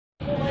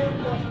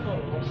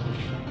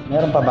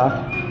Meron pa ba?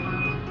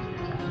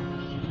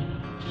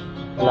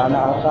 Wala na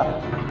ata.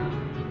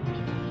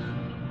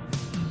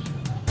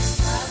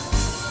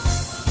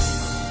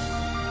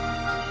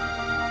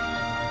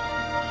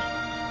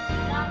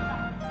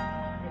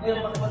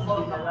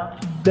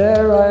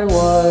 There I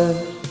was,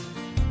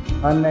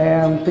 an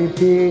empty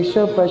piece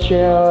of a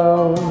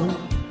shell,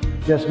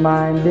 just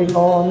minding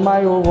on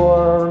my own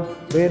world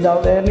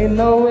without any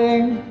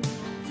knowing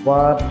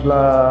what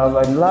love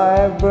and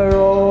life were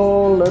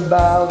all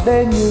about.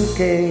 Then you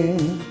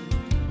came,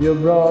 you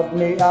brought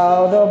me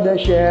out of the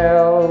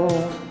shell,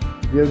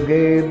 you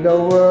gave the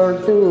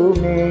world to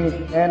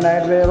me, and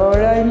I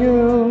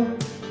knew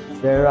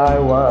there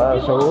I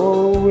was,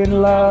 so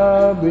in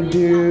love with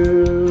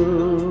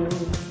you.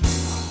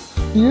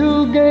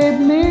 You gave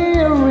me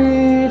a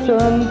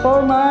reason for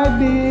my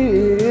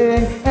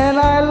being, and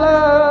I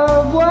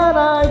love what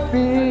I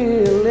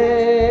feel.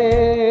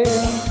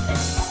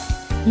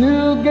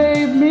 You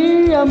gave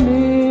me a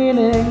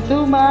meaning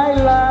to my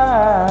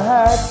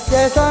life.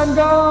 Yes, I'm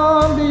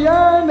gone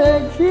beyond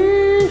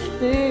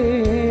existing,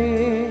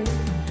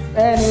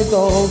 and it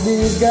all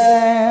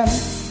began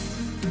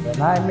when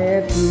I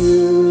met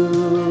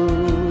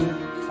you.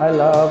 I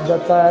love the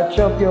touch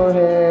of your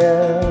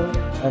hair,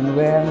 and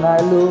when I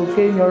look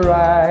in your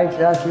eyes,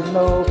 as you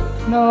know,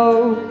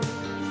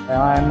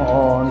 I'm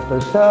on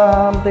to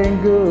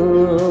something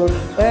good,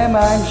 and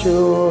I'm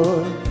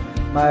sure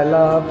my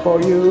love for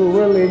you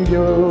will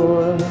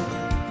endure.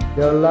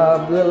 Your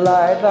love will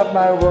light up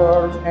my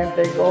world and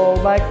take all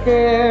my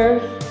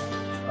cares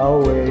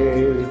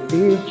away,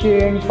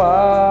 teaching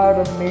part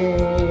of me.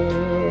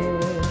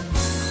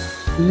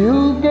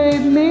 You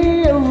gave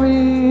me a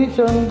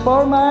reason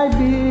for my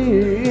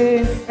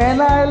being,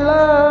 and I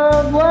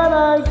love what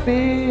I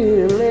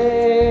feel.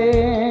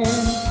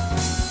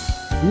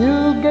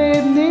 You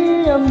gave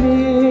me a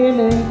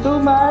meaning to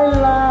my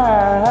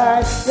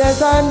life.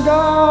 Yes, I'm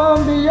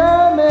gone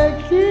beyond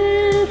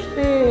existing,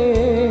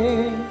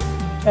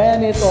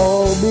 and it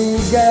all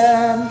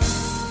began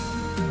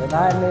when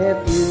I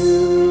met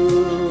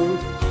you.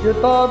 You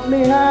taught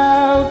me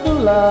how to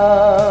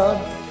love.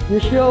 You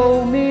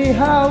show me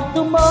how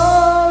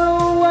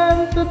tomorrow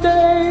and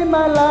today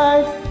my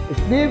life is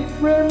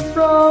different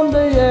from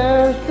the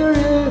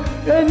yesterday.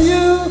 And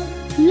you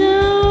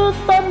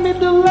taught me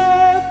to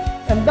love,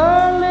 and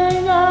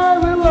darling, I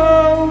will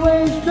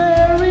always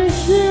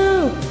cherish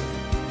you.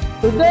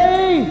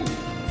 Today,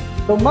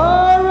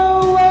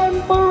 tomorrow,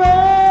 and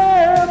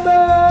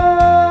forever.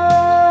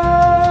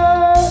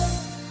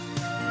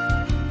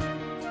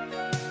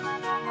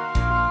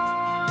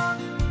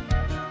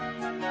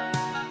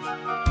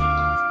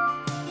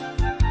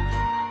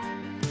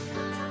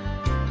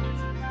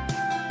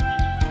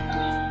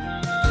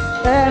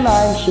 And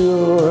I'm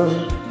sure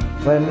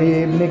when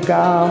evening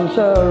comes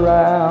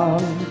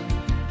around,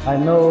 I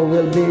know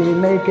we'll be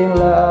making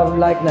love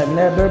like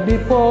never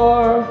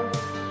before.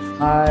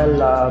 My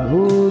love,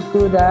 who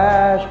could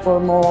ask for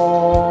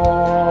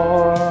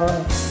more?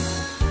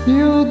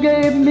 You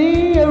gave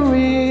me a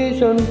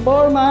reason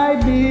for my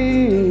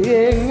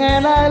being,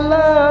 and I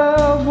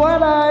love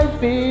what I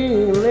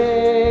feel.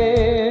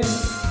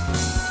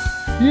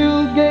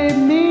 You gave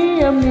me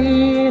a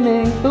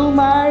meaning to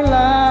my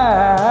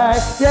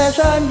life. Yes,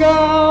 I'm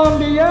gone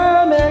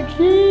beyond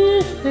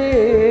existing,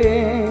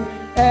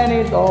 and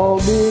it all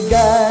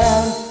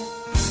began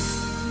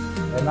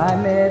when I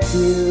met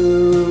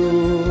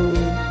you.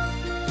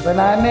 When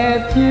I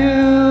met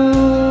you,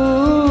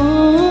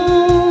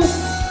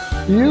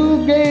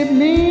 you gave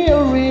me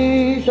a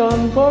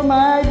reason for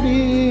my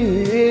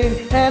being,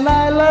 and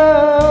I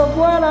love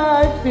what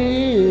I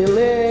feel.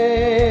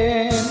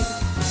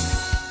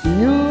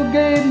 You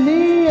gave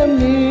me a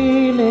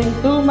meaning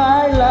to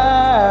my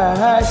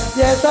life.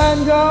 Yes,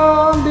 I'm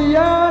gone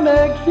beyond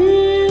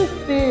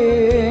existing,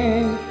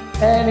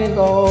 and it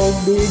all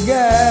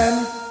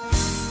began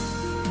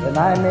when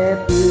I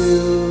met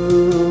you.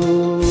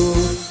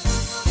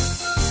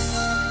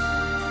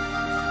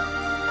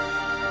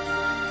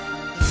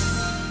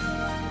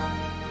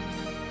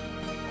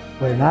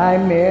 When I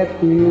met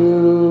you.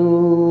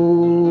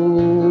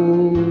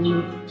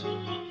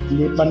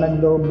 Hindi pa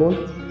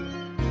nag-double.